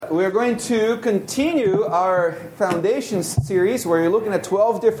we're going to continue our Foundations series where you're looking at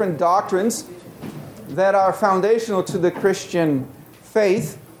 12 different doctrines that are foundational to the Christian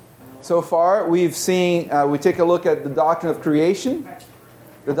faith. So far, we've seen, we take a look at the doctrine of creation,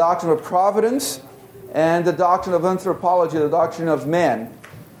 the doctrine of providence, and the doctrine of anthropology, the doctrine of man.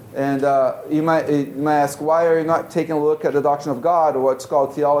 And you might ask, why are you not taking a look at the doctrine of God, or what's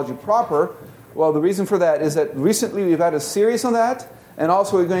called theology proper? Well, the reason for that is that recently we've had a series on that, and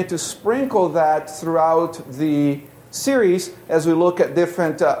also we're going to sprinkle that throughout the series as we look at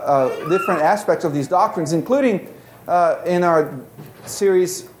different aspects of these doctrines, including in our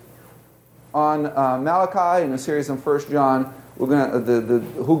series on Malachi and a series on 1 John. We're going to,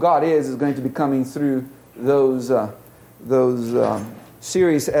 who God is going to be coming through those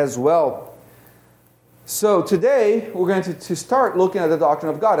series as well. So today we're going to start looking at the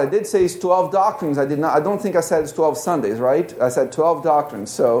doctrine of God. I did say it's 12 doctrines. I don't think I said it's 12 Sundays, right? I said 12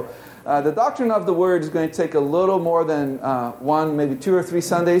 doctrines. So the doctrine of the Word is going to take a little more than one, maybe 2 or 3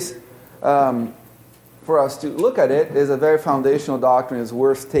 Sundays for us to look at it. It is a very foundational doctrine. It's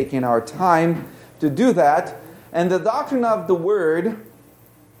worth taking our time to do that. And the doctrine of the Word,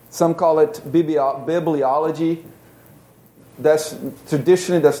 some call it bibliology.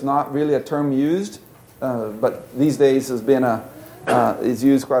 That's not really a term used. But these days is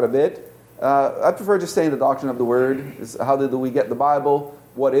used quite a bit. I prefer just saying the doctrine of the Word. How did we get the Bible?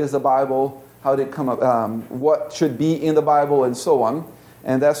 What is the Bible? How did it come up? What should be in the Bible, and so on.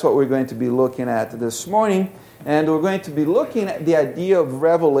 And that's what we're going to be looking at this morning. And we're going to be looking at the idea of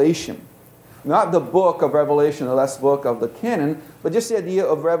revelation. Not the book of Revelation, the last book of the canon, but just the idea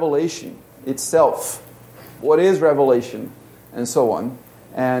of revelation itself. What is revelation? And so on.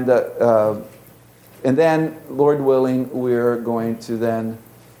 And then, Lord willing, we're going to then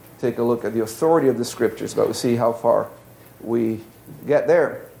take a look at the authority of the Scriptures, but we'll see how far we get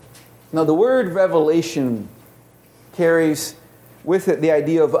there. Now, the word revelation carries with it the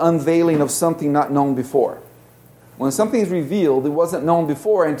idea of unveiling of something not known before. When something is revealed, it wasn't known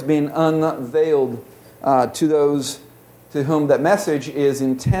before, and it's being unveiled to those to whom that message is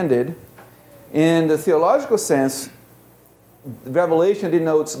intended. In the theological sense, revelation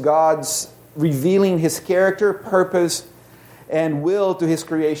denotes God's revealing His character, purpose, and will to His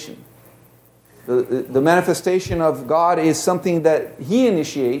creation. The manifestation of God is something that He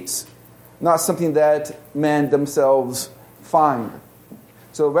initiates, not something that men themselves find.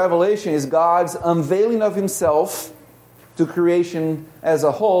 So revelation is God's unveiling of Himself to creation as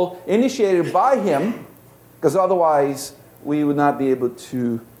a whole, initiated by Him, because otherwise we would not be able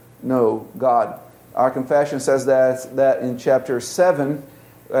to know God. Our confession says that in chapter 7,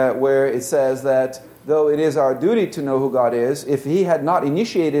 where it says that though it is our duty to know who God is, if He had not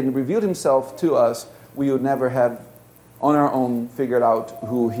initiated and revealed Himself to us, we would never have on our own figured out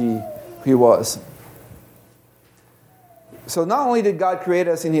who He was. So not only did God create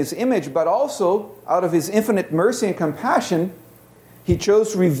us in His image, but also out of His infinite mercy and compassion, He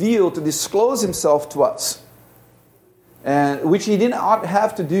chose to reveal, to disclose Himself to us, and which He did not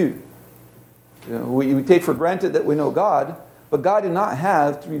have to do. You know, we take for granted that we know God, but God did not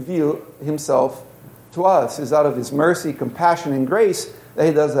have to reveal Himself to us. It's out of His mercy, compassion, and grace that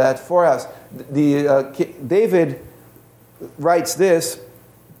He does that for us. David writes this: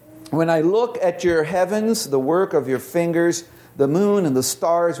 "When I look at your heavens, the work of your fingers, the moon and the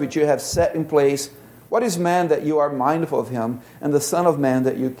stars which you have set in place, what is man that you are mindful of him, and the son of man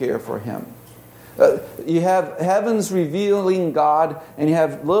that you care for him?" You have heavens revealing God, and you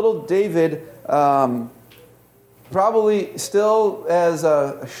have little David probably still as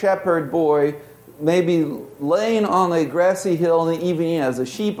a shepherd boy, maybe laying on a grassy hill in the evening as the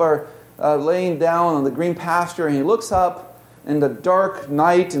sheep are laying down on the green pasture, and he looks up in the dark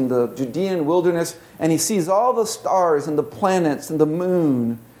night in the Judean wilderness, and he sees all the stars and the planets and the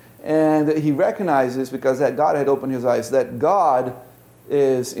moon, and he recognizes, because that God had opened his eyes, that God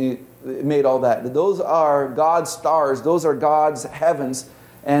made all that. Those are God's stars, those are God's heavens,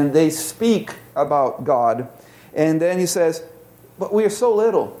 and they speak about God. And then he says, but we are so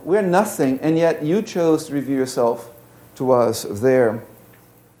little, we're nothing, and yet you chose to reveal yourself to us there.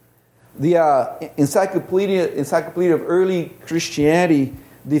 The Encyclopedia of Early Christianity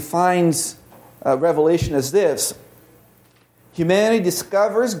defines revelation as this: humanity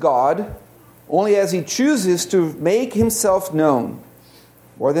discovers God only as he chooses to make himself known.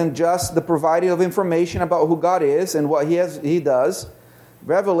 More than just the providing of information about who God is and what he does,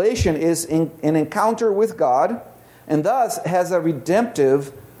 revelation is an encounter with God, and thus has a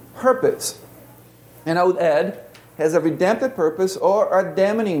redemptive purpose. And I would add, has a redemptive purpose or a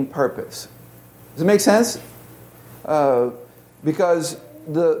damning purpose. Does it make sense? Because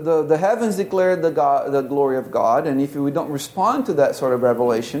the heavens declare the glory of God, and if we don't respond to that sort of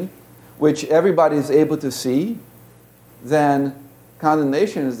revelation, which everybody is able to see, then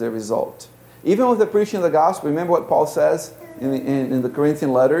condemnation is the result. Even with the preaching of the gospel, remember what Paul says in the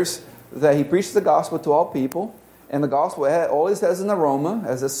Corinthian letters, that he preaches the gospel to all people, and the gospel always has an aroma,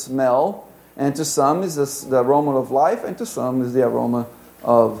 has a smell, and to some is the aroma of life, and to some is the aroma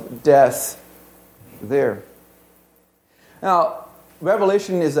of death there. Now,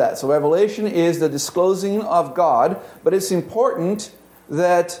 revelation is that. So revelation is the disclosing of God, but it's important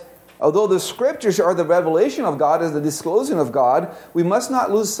that although the scriptures are the revelation of God, as the disclosing of God, we must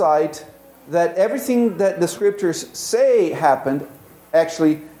not lose sight that everything that the scriptures say happened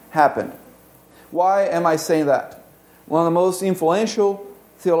actually happened. Why am I saying that? One of the most influential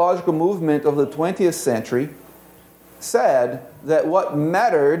theological movement of the 20th century said that what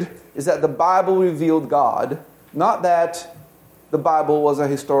mattered is that the Bible revealed God, not that the Bible was a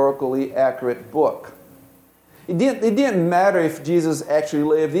historically accurate book. It didn't matter if Jesus actually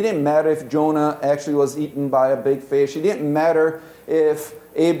lived. It didn't matter if Jonah actually was eaten by a big fish. It didn't matter if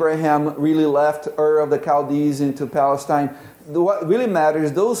Abraham really left Ur of the Chaldees into Palestine. What really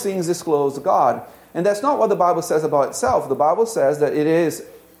matters is those things disclose God. And that's not what the Bible says about itself. The Bible says that it is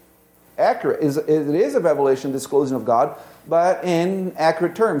accurate. It is a revelation disclosing of God, but in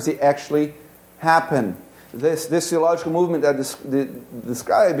accurate terms. It actually happened. This theological movement that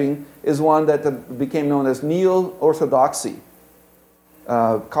describing is one that became known as Neo-Orthodoxy.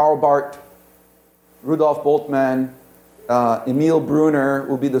 Karl Barth, Rudolf Bultmann, Emil Brunner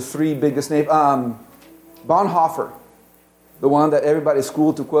will be the three biggest names. Bonhoeffer, the one that everybody's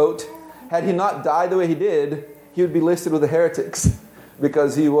schooled to quote. Had he not died the way he did, he would be listed with the heretics,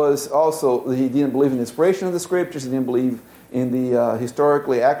 because he didn't believe in the inspiration of the scriptures, he didn't believe in the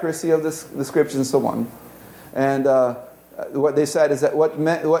historically accuracy of the scriptures, and so on. And what they said is that what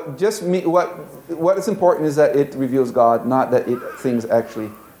is important is that it reveals God, not that things actually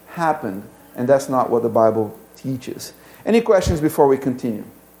happened. And that's not what the Bible teaches. Any questions before we continue?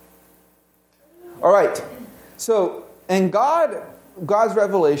 All right. So, and God's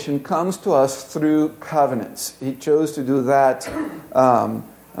revelation comes to us through covenants. He chose to do that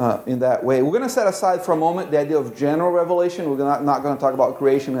in that way. We're going to set aside for a moment the idea of general revelation. We're not going to talk about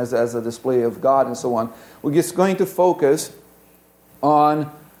creation as a display of God and so on. We're just going to focus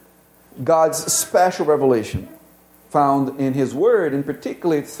on God's special revelation found in His Word, and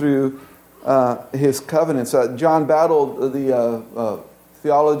particularly through His covenants. John Battle, the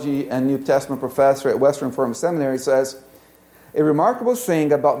theology and New Testament professor at Western Reformed Seminary, says, "A remarkable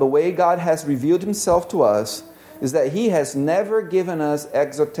thing about the way God has revealed Himself to us is that He has never given us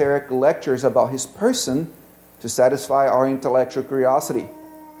exoteric lectures about His person to satisfy our intellectual curiosity,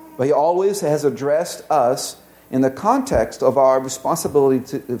 but He always has addressed us in the context of our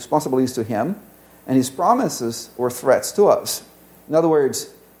responsibilities to Him and His promises or threats to us. In other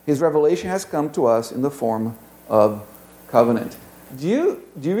words, His revelation has come to us in the form of covenant." Do you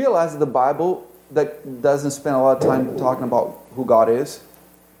realize that the Bible that doesn't spend a lot of time talking about who God is?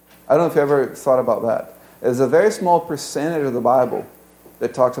 I don't know if you ever thought about that. There's a very small percentage of the Bible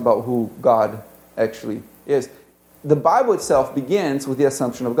that talks about who God actually is. The Bible itself begins with the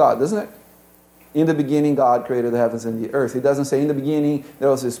assumption of God, doesn't it? In the beginning, God created the heavens and the earth. It doesn't say in the beginning there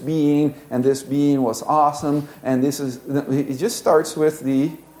was this being, and this being was awesome, and this is... It just starts with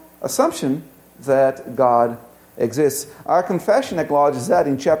the assumption that God exists. Our confession acknowledges that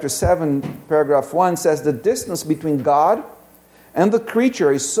in chapter 7, paragraph 1, says the distance between God and the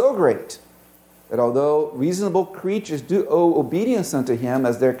creature is so great that although reasonable creatures do owe obedience unto Him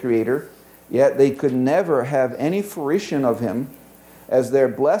as their creator, yet they could never have any fruition of Him as their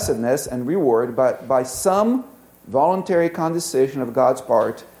blessedness and reward, but by some voluntary condescension of God's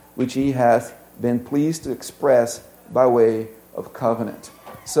part, which He hath been pleased to express by way of covenant.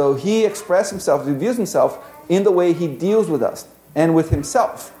 So He expressed Himself, reveals Himself in the way He deals with us and with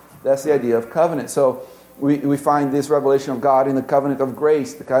Himself. That's the idea of covenant. So we find this revelation of God in the covenant of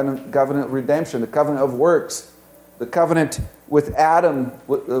grace, the covenant of redemption, the covenant of works, the covenant with Adam,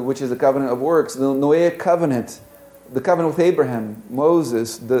 which is the covenant of works, the Noahic covenant, the covenant with Abraham,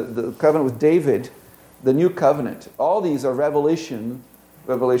 Moses, the covenant with David, the new covenant. All these are revelation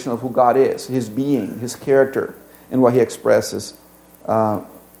of who God is, His being, His character, and what He expresses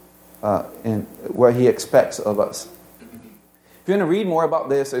and what He expects of us. If you want to read more about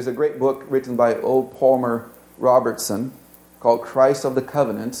this, there's a great book written by O. Palmer Robertson called Christ of the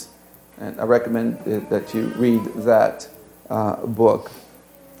Covenants, and I recommend that you read that book.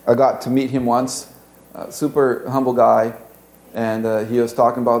 I got to meet him once, super humble guy, and he was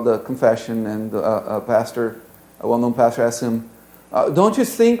talking about the confession, and a well-known pastor asked him, Don't you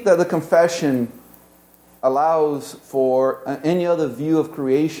think that the confession allows for any other view of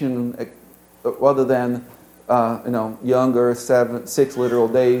creation other than younger 6 literal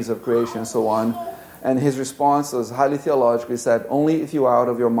days of creation and so on? And his response was highly theological. He said, "Only if you are out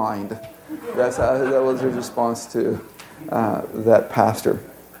of your mind." That was his response to that pastor.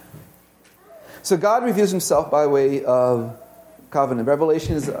 So God reveals himself by way of covenant.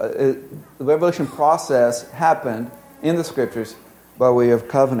 The revelation process happened in the Scriptures by way of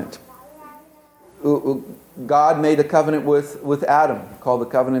covenant. God made a covenant with Adam, called the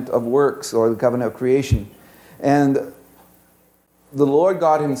covenant of works or the covenant of creation. And the Lord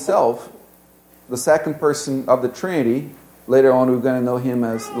God himself, the second person of the Trinity, later on we're going to know him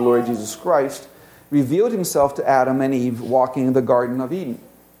as the Lord Jesus Christ, revealed himself to Adam and Eve walking in the Garden of Eden.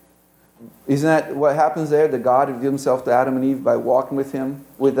 Isn't that what happens there? That God revealed himself to Adam and Eve by walking with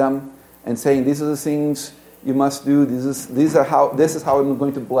them, and saying, "These are the things you must do. This is how I'm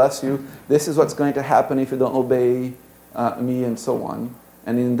going to bless you. This is what's going to happen if you don't obey me," and so on.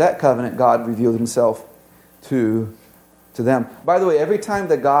 And in that covenant, God revealed himself to them. By the way, every time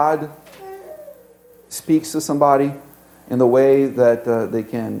that God speaks to somebody in the way that they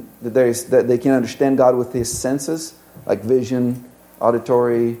can understand God with his senses, like vision,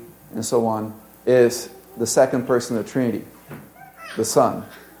 auditory, and so on, is the second person of the Trinity, the Son,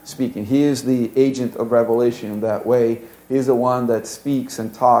 speaking. He is the agent of revelation in that way. He is the one that speaks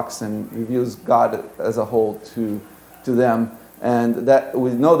and talks and reveals God as a whole to them. And that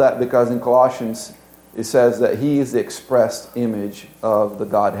we know that because in Colossians it says that he is the expressed image of the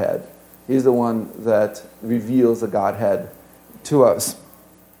Godhead. He's the one that reveals the Godhead to us.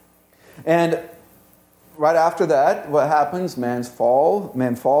 And right after that, what happens? Man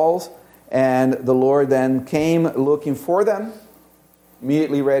falls, and the Lord then came looking for them,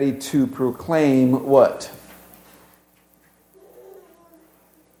 immediately ready to proclaim what?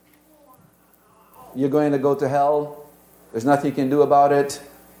 You're going to go to hell. There's nothing you can do about it.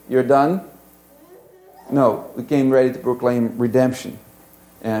 You're done. No, we came ready to proclaim redemption,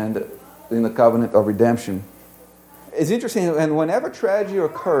 and in the covenant of redemption. It's interesting, and whenever tragedy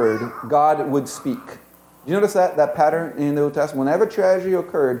occurred, God would speak. You notice that pattern in the Old Testament? Whenever tragedy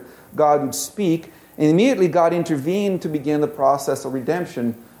occurred, God would speak, and immediately God intervened to begin the process of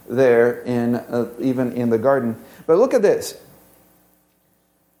redemption there, even in the garden. But look at this.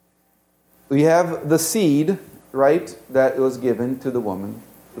 We have the seed, right, that was given to the woman.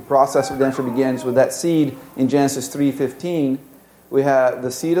 The process of redemption begins with that seed in Genesis 3:15. We have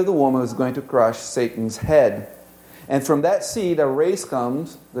the seed of the woman is going to crush Satan's head. And from that seed, a race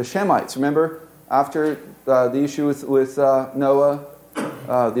comes, the Shemites. Remember, after the issue with Noah,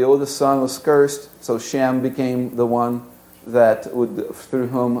 the oldest son was cursed, so Shem became the one through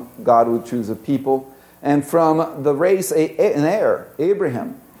whom God would choose a people. And from the race, an heir,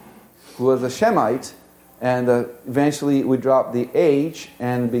 Abraham, who was a Shemite, and eventually we dropped the H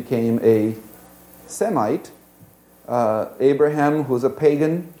and became a Semite. Abraham, who was a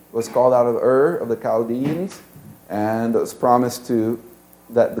pagan, was called out of Ur of the Chaldeans, and it was promised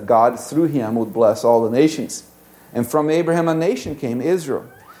that the God through him would bless all the nations. And from Abraham a nation came, Israel.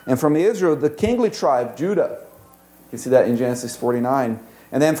 And from Israel the kingly tribe, Judah. You see that in Genesis 49.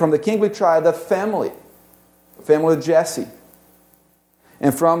 And then from the kingly tribe, the family of Jesse.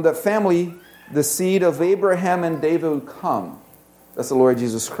 And from the family, the seed of Abraham and David would come. That's the Lord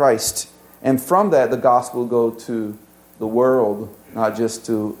Jesus Christ. And from that, the gospel will go to the world, not just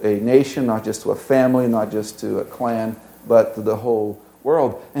to a nation, not just to a family, not just to a clan, but to the whole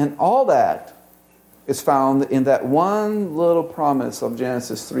world. And all that is found in that one little promise of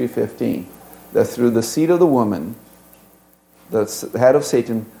Genesis 3:15, that through the seed of the woman, the head of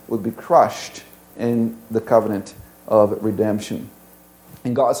Satan would be crushed in the covenant of redemption.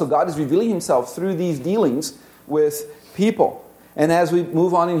 And so God is revealing himself through these dealings with people. And as we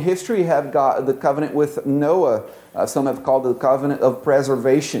move on in history, we have the covenant with Noah. Some have called it the covenant of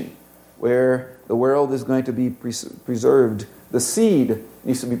preservation, where the world is going to be preserved. The seed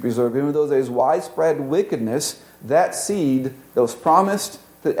needs to be preserved. Even though there's widespread wickedness, that seed that was promised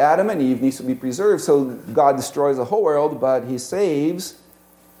to Adam and Eve needs to be preserved. So God destroys the whole world, but he saves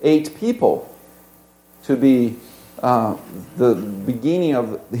 8 people to be the beginning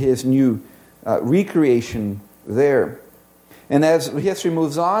of his new recreation there. And as history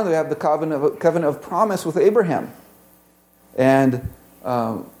moves on, we have the covenant of promise with Abraham. And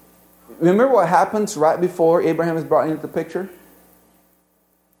remember what happens right before Abraham is brought into the picture?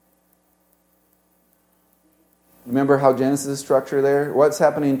 Remember how Genesis is structured there? What's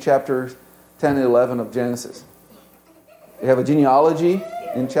happening in chapter 10 and 11 of Genesis? You have a genealogy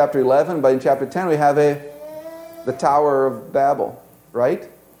in chapter 11, but in chapter 10 we have a the Tower of Babel, right?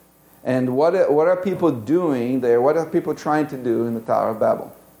 And what are people doing there? What are people trying to do in the Tower of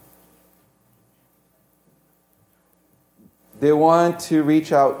Babel? They want to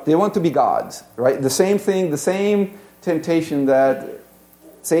reach out. They want to be gods, right? The same thing, the same temptation that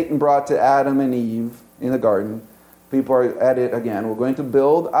Satan brought to Adam and Eve in the garden. People are at it again. We're going to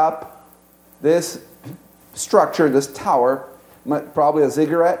build up this structure, this tower, probably a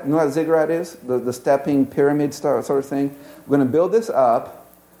ziggurat. You know what a ziggurat is? The stepping pyramid sort of thing. We're going to build this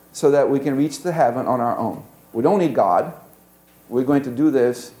up so that we can reach the heaven on our own. We don't need God. We're going to do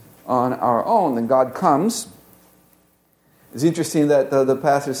this on our own. And God comes. It's interesting that the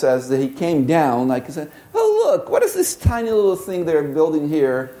pastor says that he came down, like he said, oh look, what is this tiny little thing they're building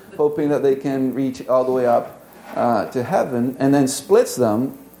here, hoping that they can reach all the way up to heaven, and then splits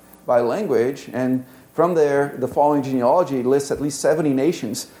them by language. And from there, the following genealogy lists at least 70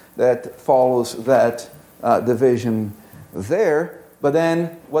 nations that follows that division there. But then,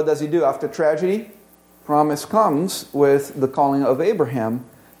 what does he do? After tragedy, promise comes with the calling of Abraham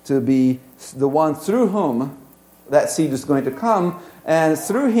to be the one through whom that seed is going to come. And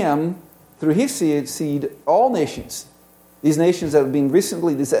through him, through his seed, all nations. These nations have been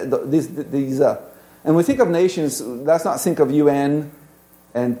recently, and we think of nations, let's not think of UN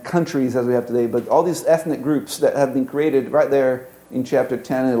and countries as we have today, but all these ethnic groups that have been created right there in chapter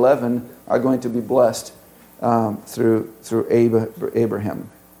 10 and 11 are going to be blessed through Abraham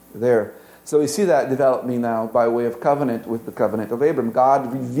there. So we see that developing now by way of covenant with the covenant of Abraham.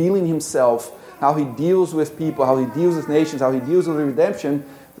 God revealing himself, how he deals with people, how he deals with nations, how he deals with redemption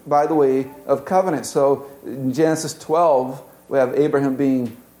by the way of covenant. So in Genesis 12, we have Abraham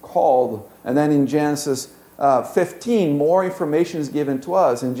being called. And then in Genesis 15, more information is given to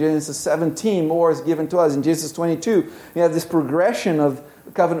us. In Genesis 17, more is given to us. In Genesis 22, we have this progression of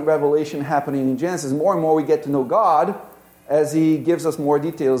covenant revelation happening in Genesis. More and more we get to know God as he gives us more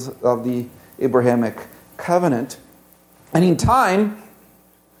details of the Abrahamic covenant. And in time,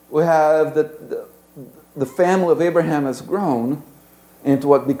 we have the family of Abraham has grown into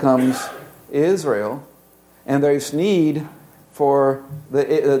what becomes Israel. And there is need for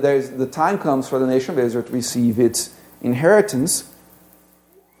the time comes for the nation of Israel to receive its inheritance.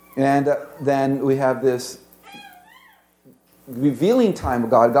 And then we have this revealing time of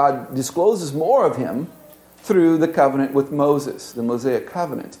God. God discloses more of him through the covenant with Moses, the Mosaic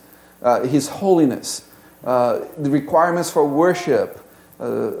covenant. His holiness, the requirements for worship,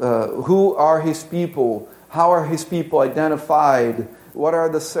 who are his people, how are his people identified, what are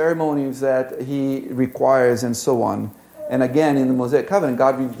the ceremonies that he requires, and so on. And again, in the Mosaic covenant,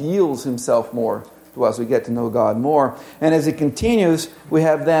 God reveals himself more to us. We get to know God more. And as it continues, we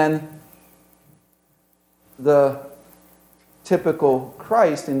have then the typical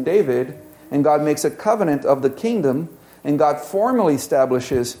Christ in David, and God makes a covenant of the kingdom, and God formally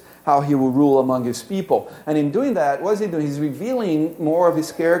establishes how he will rule among his people. And in doing that, what is he doing? He's revealing more of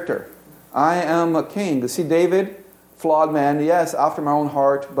his character. I am a king. You see, David, flawed man, yes, after my own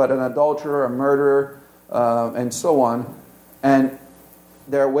heart, but an adulterer, a murderer, and so on. And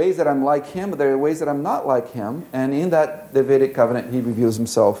there are ways that I'm like him, but there are ways that I'm not like him. And in that Davidic covenant, he reveals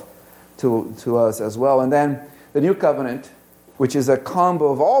himself to us as well. And then the new covenant, which is a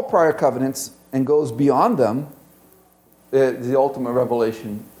combo of all prior covenants and goes beyond them, the ultimate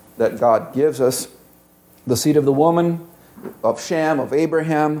revelation that God gives us. The seed of the woman, of Shem, of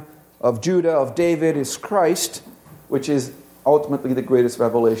Abraham, of Judah, of David is Christ, which is ultimately the greatest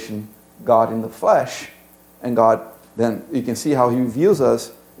revelation, God in the flesh. And God, then you can see how he reveals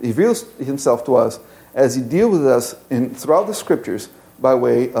himself to us as he deals with us throughout the scriptures by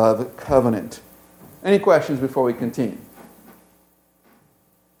way of covenant. Any questions before we continue?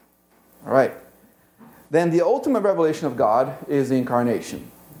 All right. Then the ultimate revelation of God is the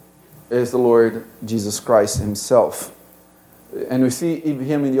incarnation, is the Lord Jesus Christ himself. And we see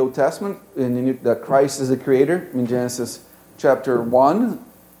him in the Old Testament, that Christ is the creator in Genesis chapter 1.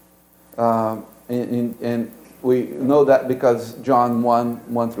 And we know that because John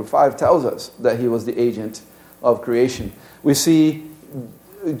 1 through 5 tells us that he was the agent of creation. We see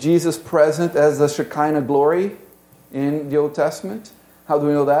Jesus present as the Shekinah glory in the Old Testament. How do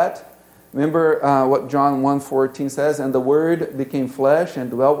we know that? Remember what John 1:14 says, and the Word became flesh and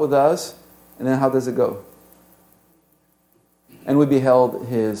dwelt with us. And then how does it go? And we beheld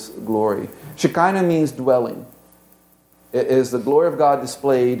his glory. Shekinah means dwelling. It is the glory of God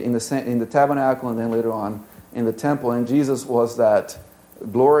displayed in the tabernacle and then later on in the temple. And Jesus was that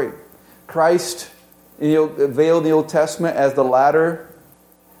glory. Christ veiled in the Old Testament as the ladder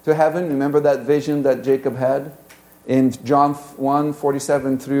to heaven. Remember that vision that Jacob had? In John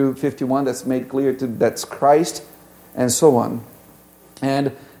 1:47 through 51, that's made clear that's Christ and so on.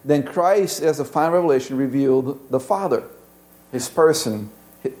 And then Christ, as a final revelation, revealed the Father, His person,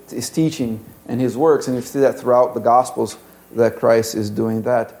 His teaching, and His works. And you see that throughout the Gospels that Christ is doing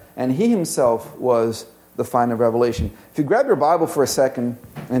that. And He Himself was the final revelation. If you grab your Bible for a second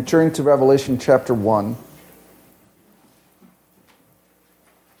and turn to Revelation chapter 1.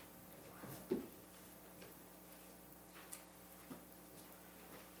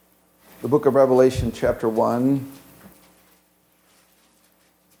 The book of Revelation chapter 1.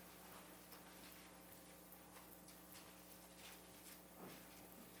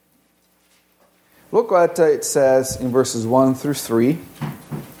 Look what it says in verses 1 through 3.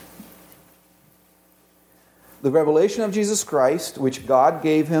 The revelation of Jesus Christ, which God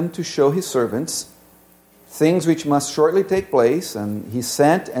gave Him to show His servants, things which must shortly take place, and He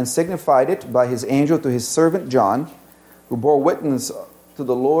sent and signified it by His angel to His servant John, who bore witness to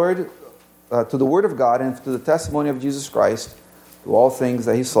the Lord, to the Word of God, and to the testimony of Jesus Christ, to all things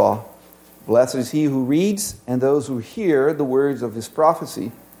that He saw. Blessed is he who reads, and those who hear the words of His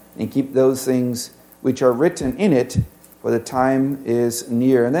prophecy, and keep those things which are written in it, for the time is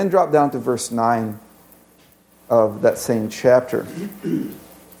near. And then drop down to verse 9 of that same chapter.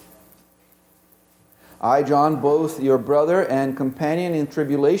 I, John, both your brother and companion in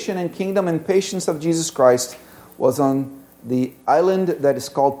tribulation and kingdom and patience of Jesus Christ, was on the island that is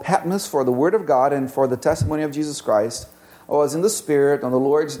called Patmos for the word of God and for the testimony of Jesus Christ. I was in the Spirit on the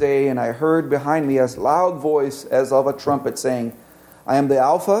Lord's day, and I heard behind me a loud voice as of a trumpet saying, I am the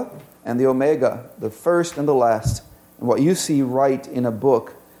Alpha and the Omega, the first and the last. And what you see, write in a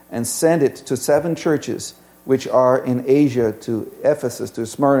book, and send it to 7 churches which are in Asia, to Ephesus, to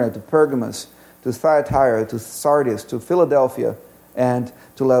Smyrna, to Pergamos, to Thyatira, to Sardis, to Philadelphia, and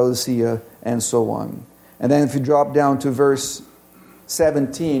to Laodicea, and so on. And then if you drop down to verse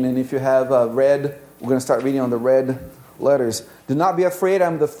 17, and if you have red, we're going to start reading on the red letters. Do not be afraid, I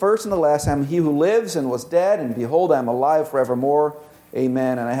am the first and the last. I am he who lives and was dead, and behold, I am alive forevermore.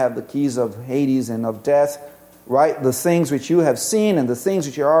 Amen. And I have the keys of Hades and of death. Write the things which you have seen, and the things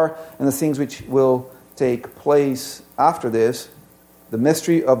which are, and the things which will take place after this. The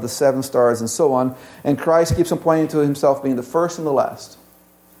mystery of the 7 stars, and so on. And Christ keeps on pointing to Himself being the first and the last,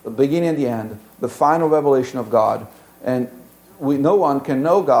 the beginning and the end, the final revelation of God. And no one can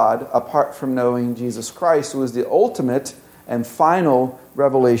know God apart from knowing Jesus Christ, who is the ultimate and final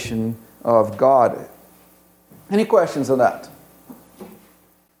revelation of God. Any questions on that?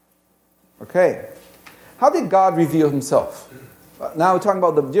 Okay. How did God reveal Himself? Now we're talking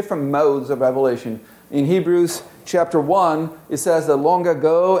about the different modes of revelation. In Hebrews chapter 1, it says that long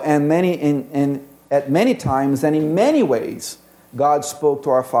ago and at many times and in many ways, God spoke to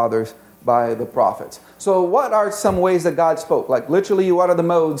our fathers by the prophets. So what are some ways that God spoke? Like literally, what are the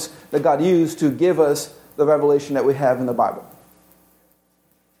modes that God used to give us the revelation that we have in the Bible?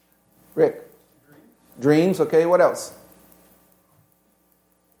 Rick? Dreams, okay. What else?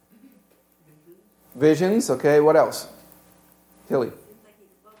 Visions, okay. What else? Tilly?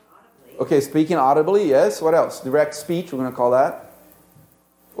 Okay, speaking audibly, yes. What else? Direct speech, we're going to call that.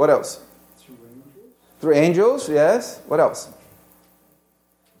 What else? Through angels. Through angels, yes. What else?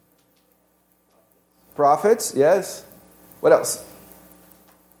 Prophets, yes. What else?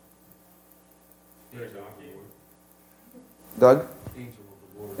 Doug?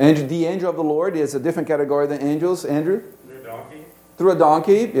 The angel of the Lord is a different category than angels. Andrew? Through a donkey. Through a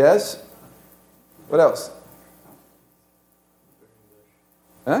donkey, yes. What else?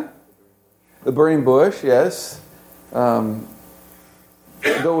 Huh? The burning bush, yes. Though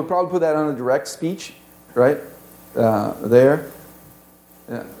we'll probably put that on a direct speech, right? There.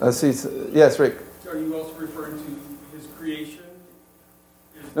 Yeah. Let's see. Yes, Rick. Are you also referring to His creation?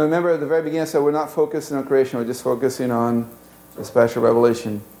 No, remember at the very beginning I said we're not focusing on creation, we're just focusing on the special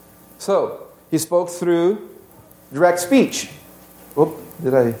revelation. So, He spoke through direct speech. Whoop,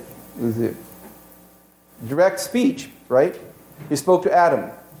 did I lose it? Direct speech, right? He spoke to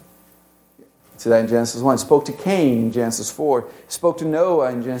Adam. See that in Genesis 1. He spoke to Cain in Genesis 4. He spoke to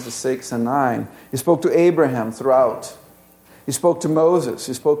Noah in Genesis 6 and 9. He spoke to Abraham throughout. He spoke to Moses.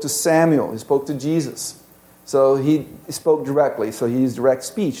 He spoke to Samuel. He spoke to Jesus. So he spoke directly. So he used direct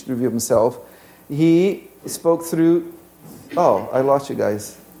speech to reveal Himself. He spoke through... Oh, I lost you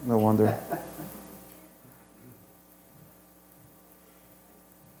guys. No wonder.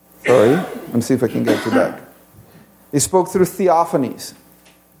 Sorry. Let me see if I can get you back. He spoke through theophanies,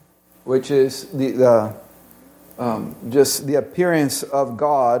 which is just the appearance of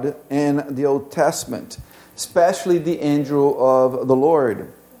God in the Old Testament, especially the angel of the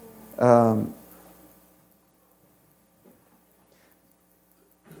Lord.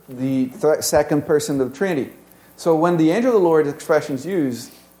 The second person of the Trinity. So when the angel of the Lord expression is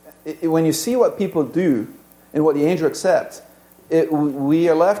used, when you see what people do and what the angel accepts, we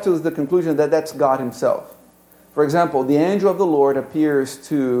are left with the conclusion that that's God himself. For example, the angel of the Lord appears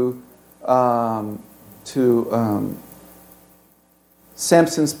to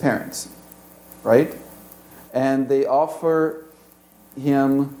Samson's parents, right? And they offer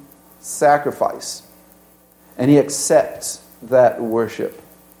him sacrifice. And he accepts that worship.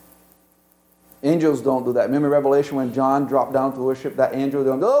 Angels don't do that. Remember Revelation when John dropped down to worship that angel?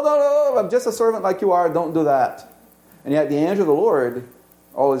 No, I'm just a servant like you are. Don't do that. And yet the angel of the Lord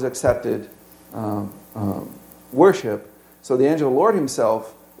always accepted worship. So the angel of the Lord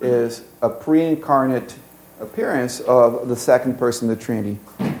himself is a pre-incarnate appearance of the second person of the Trinity,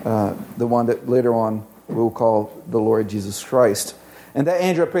 the one that later on we'll call the Lord Jesus Christ. And that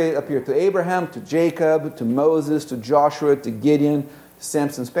angel appeared to Abraham, to Jacob, to Moses, to Joshua, to Gideon, to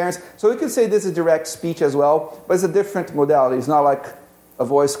Samson's parents. So we could say this is direct speech as well, but it's a different modality. It's not like a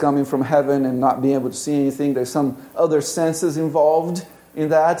voice coming from heaven and not being able to see anything. There's some other senses involved in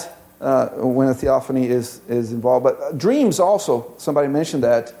that when a theophany is involved. But dreams also, somebody mentioned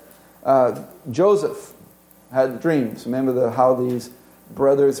that. Joseph had dreams. Remember how these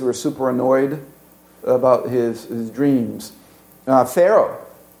brothers were super annoyed about his dreams. Pharaoh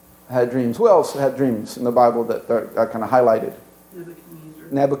had dreams. Who else had dreams in the Bible that are kind of highlighted?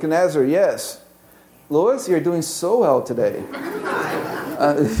 Nebuchadnezzar, yes. Lois, you're doing so well today.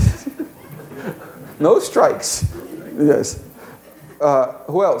 No strikes. Yes.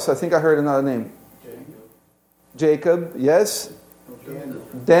 Who else? I think I heard another name. Jacob, yes.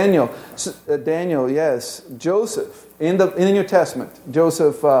 Daniel. Daniel, yes. Joseph. In the New Testament,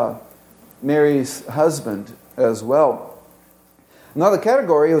 Joseph Mary's husband as well. Another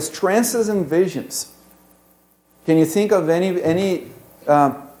category was trances and visions. Can you think of anybody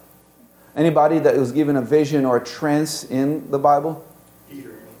that was given a vision or a trance in the Bible?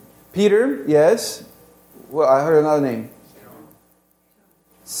 Peter, yes. Well, I heard another name.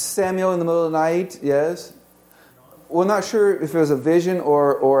 Samuel in the middle of the night, yes. We're not sure if it was a vision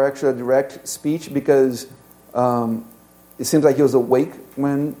or actually a direct speech because it seems like he was awake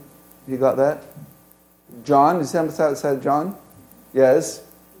when he got that. John, is that outside John? Yes.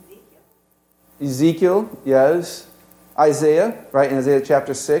 Ezekiel, yes. Isaiah, right, in Isaiah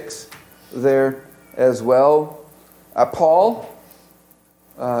chapter 6, there as well. Paul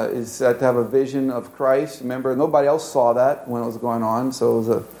is said to have a vision of Christ. Remember, nobody else saw that when it was going on, so it was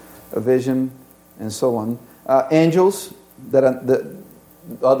a vision and so on. Angels,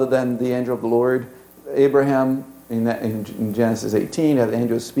 other than the angel of the Lord. Abraham, in Genesis 18, had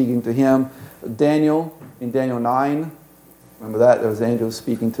angels speaking to him. Daniel, in Daniel 9, remember that? There was angels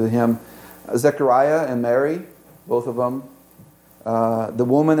speaking to him. Zechariah and Mary, both of them. The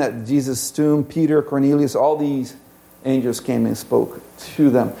woman at Jesus' tomb, Peter, Cornelius, all these angels came and spoke to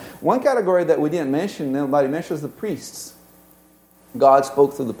them. One category that we didn't mention, nobody mentioned, was the priests. God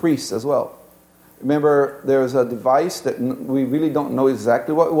spoke through the priests as well. Remember, there's a device that we really don't know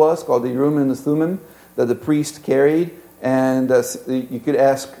exactly what it was, called the Urim and the Thummim, that the priest carried. And you could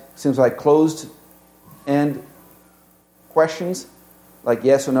ask, seems like closed-end questions, like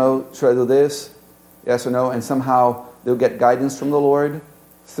yes or no, should I do this? Yes or no? And somehow they'll get guidance from the Lord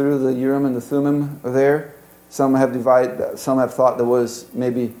through the Urim and the Thummim there. Some have thought there was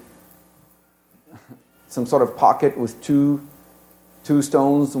maybe some sort of pocket with two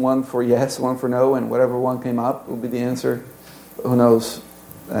stones, one for yes, one for no, and whatever one came up will be the answer. Who knows?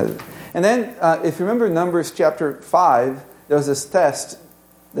 And then, if you remember Numbers chapter 5, there was this test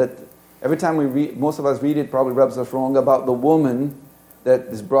that every time we read, most of us read it, probably rubs us wrong, about the woman that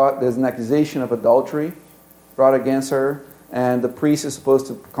is brought, there's an accusation of adultery brought against her, and the priest is supposed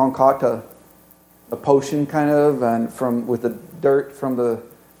to concoct a potion kind of, and with the dirt from the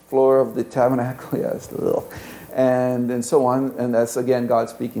floor of the tabernacle, yes, and so on, and that's again God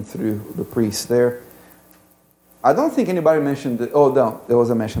speaking through the priest there. I don't think anybody mentioned that. Oh, no, there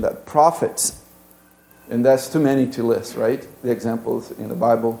was a mention that prophets, and that's too many to list, right? The examples in the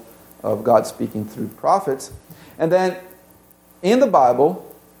Bible of God speaking through prophets. And then in the Bible,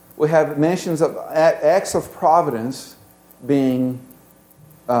 we have mentions of acts of providence being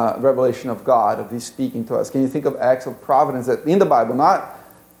revelation of God, of He's speaking to us. Can you think of acts of providence that in the Bible, not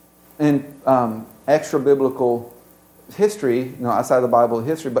in extra biblical history, outside the Bible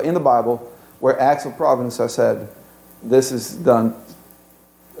history, but in the Bible, where acts of providence are said, this is done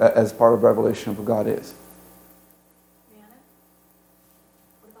as part of revelation of who God is. Manna?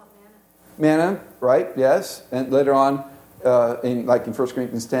 What about manna? Manna, right? Yes. And later on, in 1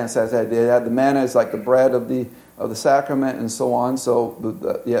 Corinthians 10 says that the manna is like the bread of the sacrament and so on.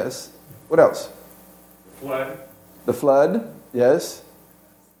 So yes. What else? Flood. The flood, yes.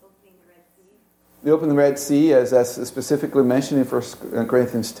 Opening the Red Sea. The opening the Red Sea, as that's specifically mentioned in 1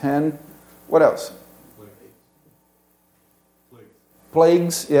 Corinthians 10. What else?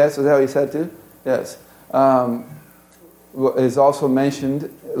 Plagues, yes, is that what he said too? Yes. Is also mentioned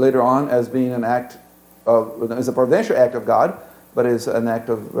later on as being an act of, is a providential act of God, but is an act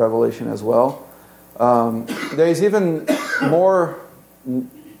of revelation as well. There's even more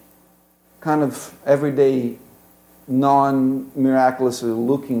kind of everyday, non-miraculous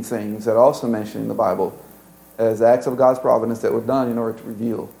looking things that are also mentioned in the Bible as acts of God's providence that were done in order to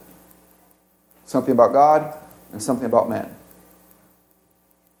reveal something about God and something about man.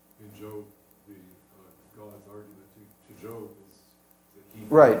 In Job, God's argument to Job is that he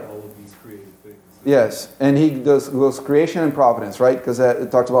Right. all of these created things. Yes, and he does creation and providence, right? Because it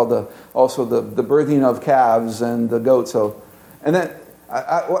talks about also the birthing of calves and the goats. So, and then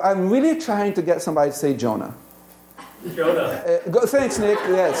I'm really trying to get somebody to say Jonah. Jonah. Thanks, Nick.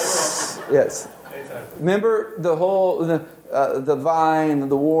 Yes, yes. Remember the whole the vine,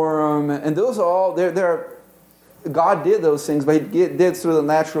 the worm, and those are all they're God did those things, but He did through the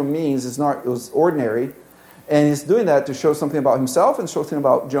natural means. It was ordinary, and He's doing that to show something about Himself and show something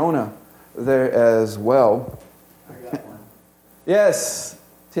about Jonah there as well. I got one. Yes,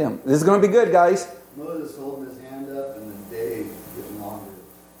 Tim. This is going to be good, guys. Moses holding his hand up and the day getting longer.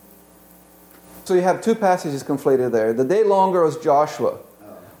 So you have two passages conflated there. The day longer was Joshua,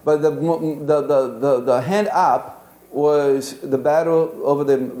 but the hand up was the battle over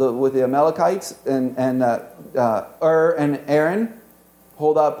with the Amalekites, and and Aaron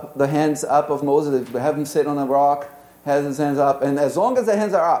hold up the hands up of Moses. They have him sit on a rock, has his hands up, and as long as the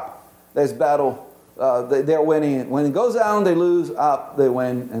hands are up, there's battle. They're winning. When it goes down, they lose. Up, they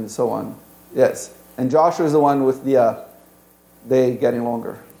win, and so on. Yes, and Joshua is the one with the day getting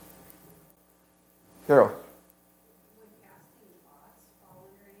longer. Carol.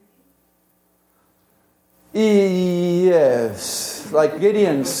 Yes, like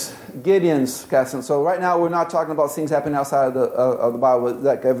Gideon's casting. So right now we're not talking about things happening outside of the Bible,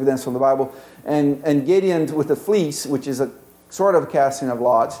 like evidence from the Bible. And Gideon with the fleece, which is a sort of casting of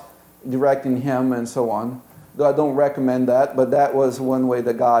lots, directing him and so on. Though I don't recommend that, but that was one way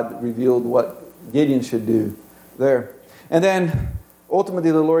that God revealed what Gideon should do there. And then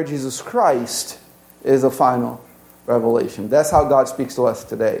ultimately the Lord Jesus Christ is a final revelation. That's how God speaks to us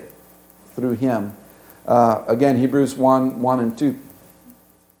today, through Him. Again, Hebrews 1 and 2.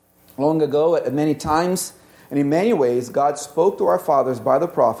 Long ago, at many times, and in many ways, God spoke to our fathers by the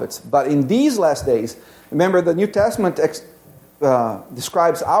prophets. But in these last days, remember the New Testament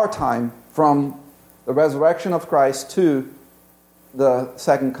describes our time from the resurrection of Christ to the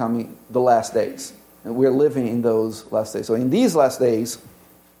second coming, the last days. And we're living in those last days. So in these last days,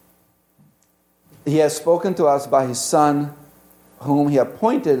 He has spoken to us by His Son, whom He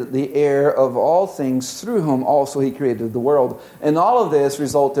appointed the heir of all things, through whom also He created the world. And all of this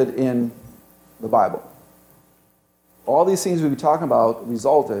resulted in the Bible. All these things we'll be talking about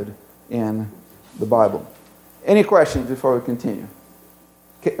resulted in the Bible. Any questions before we continue?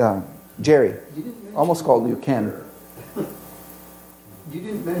 Jerry, almost called you Ken. You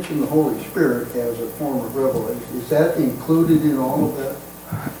didn't mention the Holy Spirit as a form of revelation. Is that included in all of that?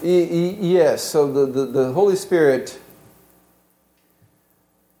 Yes. So the Holy Spirit.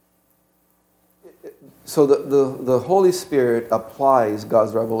 So the Holy Spirit applies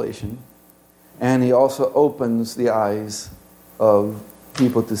God's revelation, and He also opens the eyes of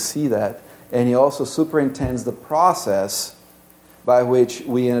people to see that, and He also superintends the process by which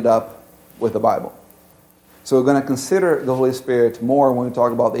we ended up with the Bible. So we're going to consider the Holy Spirit more when we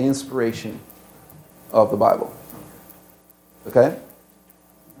talk about the inspiration of the Bible. Okay?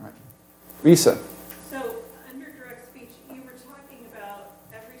 All right. Risa. So, under direct speech, you were talking about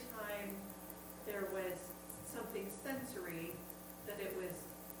every time there was something sensory, that it was...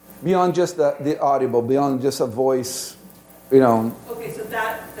 Beyond just the audible, beyond just a voice, you know. Okay, so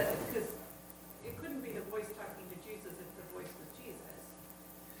that because it couldn't be the voice talking to Jesus if the voice was Jesus.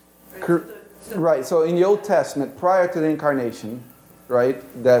 Right? Right. So in the Old Testament, prior to the incarnation, right,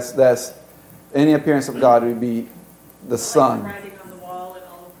 that's any appearance of God would be the Son. Like writing on the wall and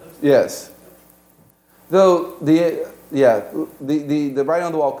all of those things. Yes. Though the writing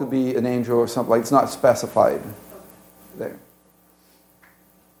on the wall could be an angel or something, like it's not specified there.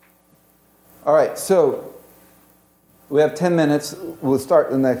 All right, so we have 10 minutes. We'll start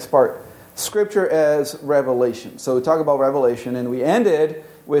the next part. Scripture as revelation. So we talk about revelation, and we ended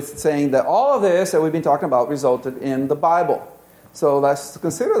with saying that all of this that we've been talking about resulted in the Bible. So let's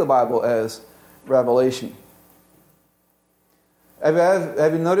consider the Bible as revelation.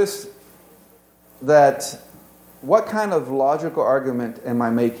 Have you noticed that what kind of logical argument am I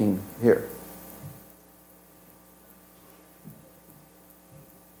making here?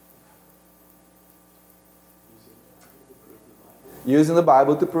 Using the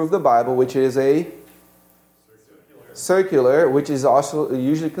Bible to prove the Bible, which is a circular, which is also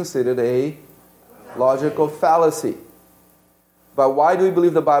usually considered a logical fallacy. But why do we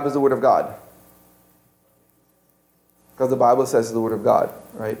believe the Bible is the Word of God? Because the Bible says it's the Word of God,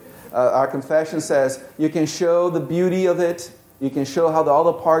 right? Our confession says you can show the beauty of it. You can show how all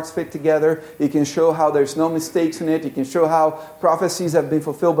the parts fit together. You can show how there's no mistakes in it. You can show how prophecies have been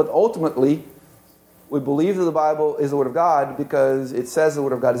fulfilled. But ultimately, we believe that the Bible is the Word of God because it says the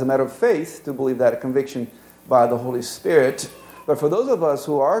Word of God. It's a matter of faith to believe that, a conviction by the Holy Spirit. But for those of us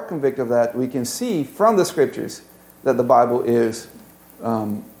who are convicted of that, we can see from the Scriptures that the Bible is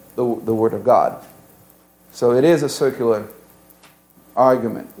the Word of God. So it is a circular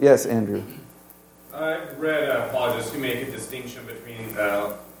argument. Yes, Andrew. I've read apologists who make a distinction between,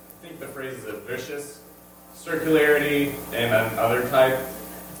 I think the phrase is a vicious circularity and another type.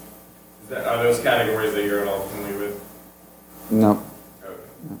 Are those categories that you're at all familiar with? No. Okay.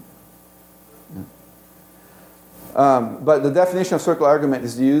 But the definition of circular argument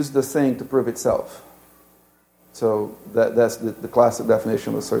is to use the thing to prove itself. So that's the classic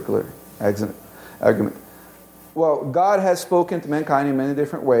definition of a circular argument. Well, God has spoken to mankind in many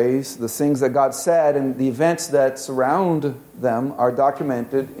different ways. The things that God said and the events that surround them are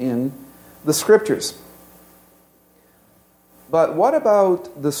documented in the Scriptures. But what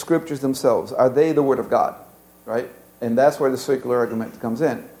about the Scriptures themselves? Are they the Word of God? Right? And that's where the circular argument comes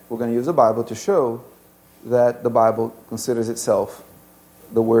in. We're going to use the Bible to show that the Bible considers itself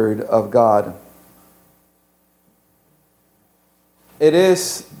the Word of God. It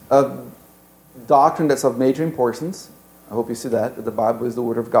is a doctrine that's of major importance. I hope you see that the Bible is the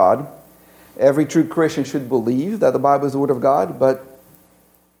Word of God. Every true Christian should believe that the Bible is the Word of God, but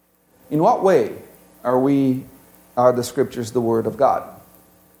in what way are the Scriptures the Word of God?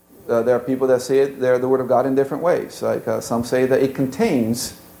 There are people that say they're the Word of God in different ways. Like some say that it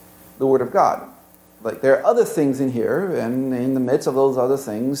contains the Word of God. Like there are other things in here, and in the midst of those other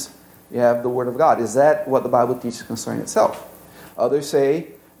things, you have the Word of God. Is that what the Bible teaches concerning itself? Others say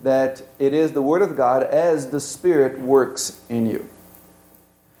that it is the Word of God as the Spirit works in you.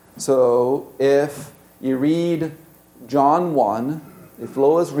 So if you read John 1, if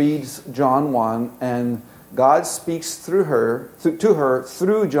Lois reads John 1 and God speaks to her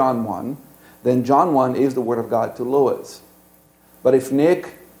through John 1, then John 1 is the Word of God to Lois. But if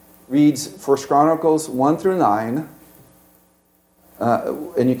Nick reads 1 Chronicles 1 through 9,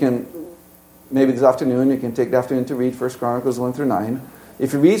 and you can, maybe this afternoon, you can take the afternoon to read 1 Chronicles 1 through 9.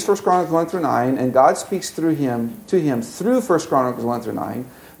 If he reads 1 Chronicles 1 through 9, and God speaks to him through 1 Chronicles 1 through 9,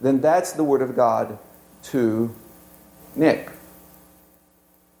 then that's the Word of God to Nick.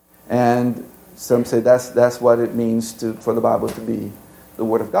 And some say that's what it means for the Bible to be the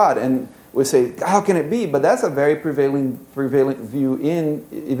Word of God. And we say, how can it be? But that's a very prevalent view in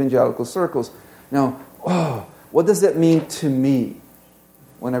evangelical circles. Now, what does that mean to me?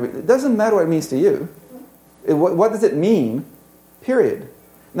 It doesn't matter what it means to you. What does it mean? Period.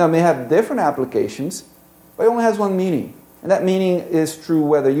 Now, it may have different applications, but it only has one meaning. And that meaning is true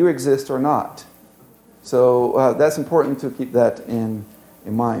whether you exist or not. So that's important to keep that in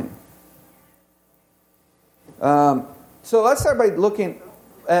mind. So let's start by looking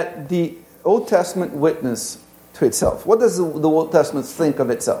at the Old Testament witness to itself. What does the Old Testament think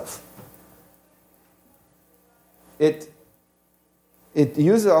of itself? It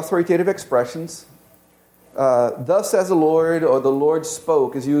uses authoritative expressions. Thus says the Lord, or the Lord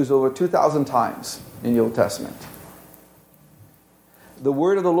spoke, is used over 2,000 times in the Old Testament. The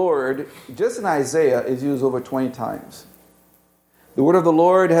word of the Lord, just in Isaiah, is used over 20 times. The word of the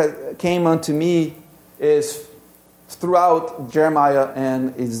Lord came unto me is throughout Jeremiah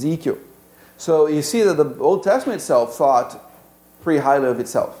and Ezekiel. So you see that the Old Testament itself thought pretty highly of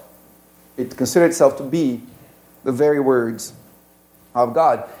itself. It considered itself to be the very words of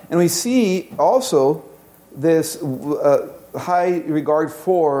God. And we see also this high regard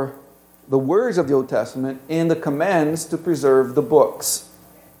for the words of the Old Testament in the commands to preserve the books.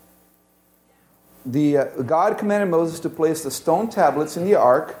 God commanded Moses to place the stone tablets in the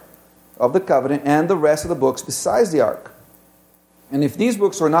ark of the covenant and the rest of the books besides the ark. And if these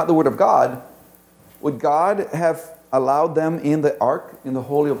books were not the Word of God, would God have allowed them in the ark, in the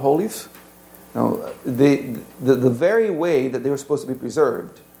Holy of Holies? No, the very way that they were supposed to be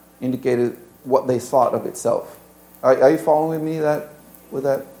preserved indicated what they thought of itself. Are you following me with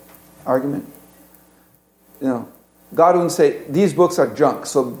that argument? God wouldn't say, these books are junk,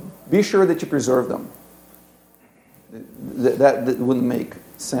 so be sure that you preserve them. That wouldn't make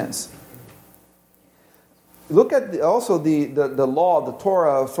sense. Look at also the law, the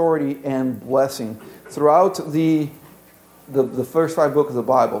Torah, authority, and blessing. Throughout the first 5 books of the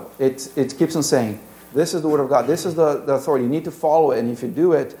Bible, it keeps on saying, this is the word of God, this is the authority. You need to follow it, and if you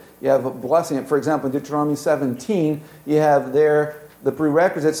do it, you have a blessing. For example, in Deuteronomy 17, you have there the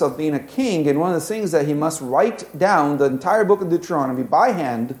prerequisites of being a king, and one of the things that he must write down the entire book of Deuteronomy by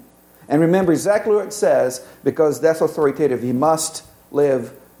hand, and remember exactly what it says, because that's authoritative. He must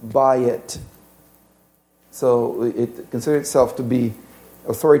live by it. So it considers itself to be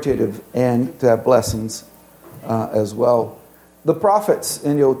authoritative and to have blessings as well. The prophets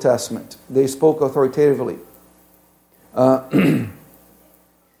in the Old Testament, they spoke authoritatively. For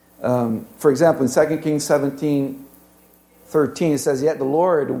example, in 2 Kings 17:13, it says, "Yet the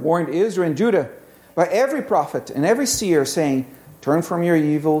Lord warned Israel and Judah by every prophet and every seer, saying, Turn from your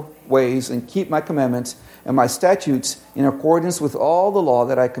evil ways and keep my commandments and my statutes in accordance with all the law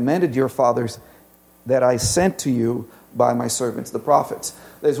that I commanded your fathers, that I sent to you by my servants, the prophets."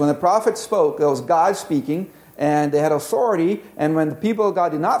 That is, when the prophets spoke, it was God speaking, and they had authority, and when the people of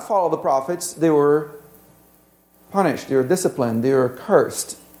God did not follow the prophets, they were punished, they were disciplined, they were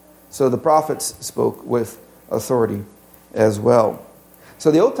cursed. So the prophets spoke with authority as well. So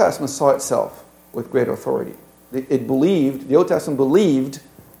the Old Testament saw itself with great authority. The Old Testament believed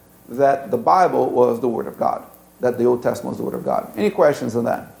that the Bible was the Word of God, that the Old Testament was the Word of God. Any questions on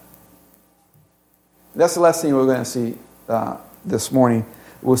that? That's the last thing we're going to see this morning.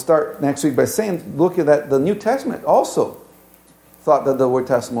 We'll start next week by looking at the New Testament also thought that the Old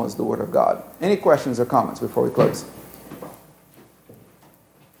Testament was the Word of God. Any questions or comments before we close?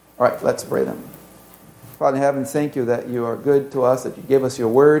 All right, let's pray then. Father in heaven, thank you that you are good to us, that you give us your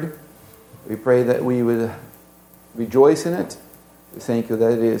Word. We pray that we would rejoice in it. We thank you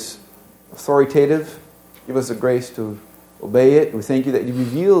that it is authoritative. Give us the grace to obey it. We thank you that it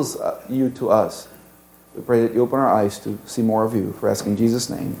reveals you to us. We pray that you open our eyes to see more of you. For asking in Jesus'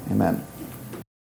 name, amen.